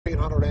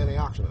1,500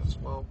 antioxidants.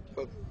 Well,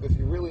 but if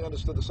you really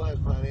understood the science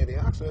behind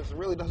antioxidants, it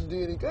really doesn't do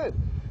you any good.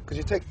 Because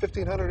you take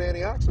 1,500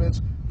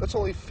 antioxidants, that's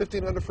only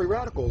 1,500 free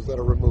radicals that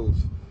are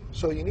removed.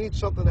 So you need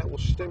something that will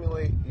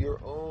stimulate your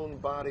own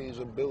body's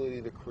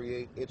ability to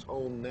create its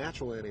own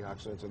natural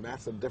antioxidants, and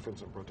that's the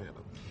difference in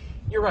Protandim.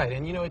 You're right,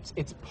 and you know,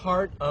 it's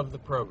part of the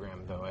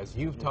program, though, as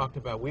you've talked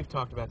about, we've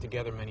talked about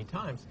together many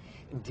times,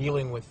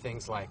 dealing with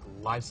things like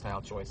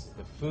lifestyle choices,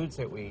 the foods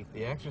that we eat,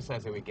 the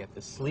exercise that we get,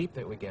 the sleep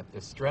that we get, the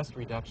stress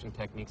reduction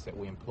techniques that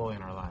we employ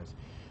in our lives.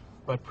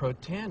 But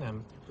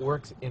Protandim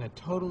works in a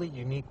totally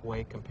unique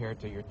way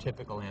compared to your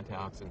typical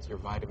antioxidants, your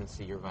vitamin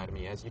C, your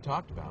vitamin E, as you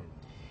talked about.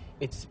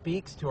 It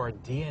speaks to our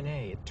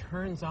DNA. It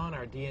turns on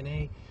our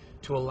DNA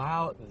to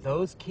allow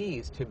those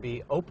keys to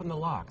be open the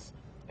locks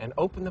and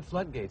open the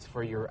floodgates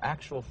for your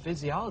actual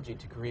physiology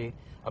to create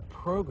a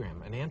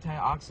program, an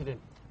antioxidant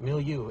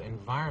milieu,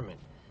 environment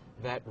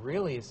that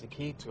really is the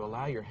key to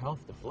allow your health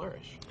to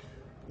flourish.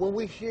 When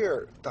we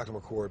hear, Dr.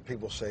 McCord,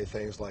 people say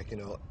things like, you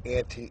know,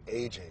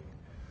 anti-aging,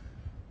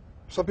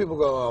 some people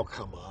go, oh,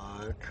 come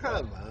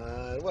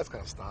on, what's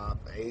going to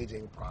stop the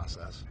aging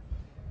process?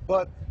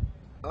 But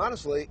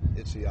honestly,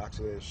 it's the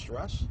oxidative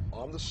stress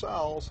on the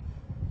cells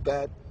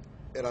that,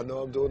 and I know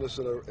I'm doing this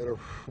in a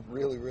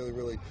really,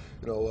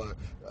 you know,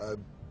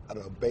 I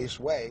don't know, base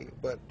way,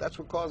 but that's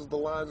what causes the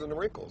lines and the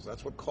wrinkles.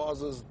 That's what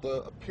causes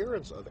the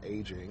appearance of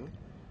aging,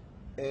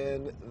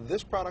 and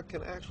this product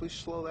can actually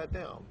slow that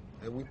down,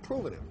 and we've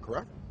proven it,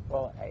 correct?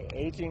 Well,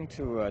 aging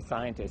to a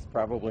scientist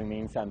probably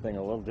means something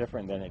a little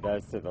different than it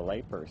does to the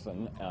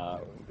layperson.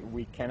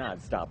 We cannot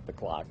stop the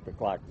clock. The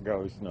clock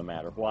goes no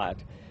matter what.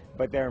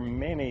 But there are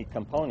many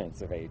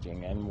components of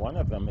aging, and one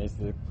of them is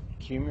the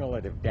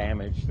cumulative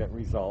damage that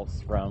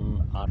results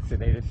from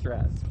oxidative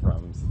stress,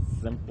 from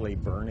simply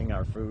burning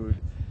our food.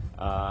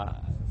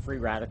 Free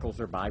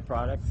radicals are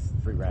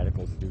byproducts. Free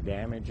radicals do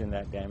damage, and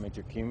that damage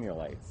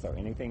accumulates. So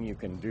anything you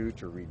can do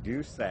to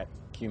reduce that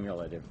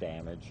cumulative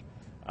damage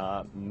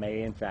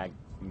may in fact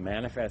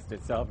manifest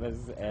itself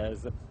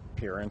as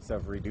appearance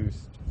of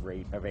reduced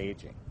rate of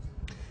aging.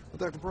 Well,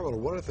 Dr. Perlmutter,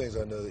 one of the things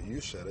I know that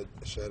you said,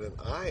 and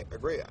I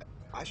agree.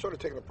 I started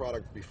taking the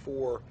product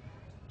before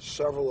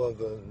several of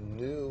the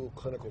new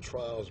clinical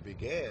trials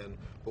began,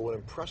 but what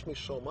impressed me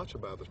so much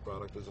about this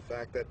product is the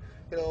fact that,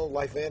 you know,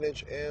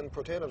 LifeVantage and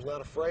Protandim is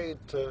not afraid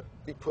to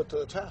be put to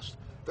the test.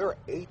 There are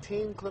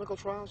 18 clinical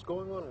trials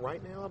going on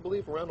right now, I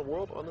believe, around the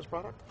world on this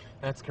product?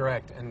 That's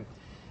correct. And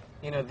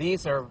you know,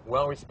 these are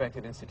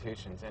well-respected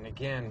institutions, and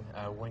again,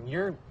 when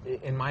you're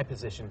in my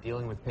position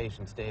dealing with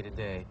patients day to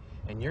day,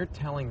 and you're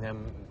telling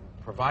them,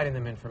 providing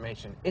them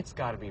information, it's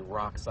got to be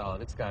rock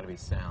solid, it's got to be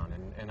sound,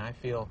 and I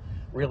feel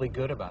really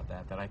good about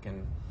that I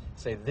can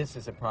say this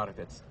is a product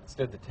that's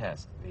stood the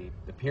test,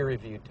 the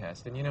peer-reviewed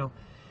test. And you know,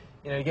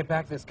 to get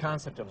back to this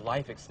concept of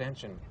life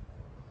extension,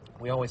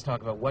 we always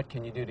talk about what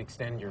can you do to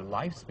extend your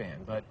lifespan,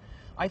 but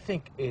I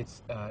think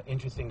it's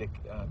interesting to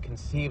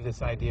conceive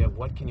this idea of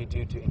what can you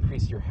do to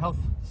increase your health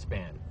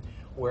span,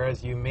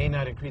 whereas you may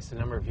not increase the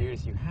number of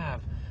years you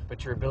have,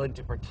 but your ability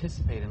to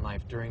participate in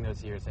life during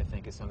those years, I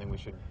think, is something we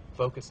should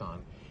focus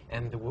on.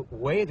 And the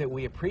way that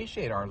we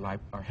appreciate our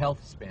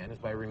health span is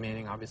by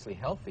remaining obviously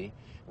healthy.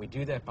 We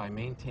do that by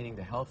maintaining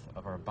the health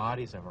of our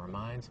bodies, of our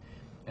minds,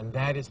 and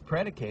that is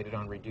predicated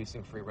on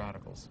reducing free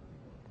radicals.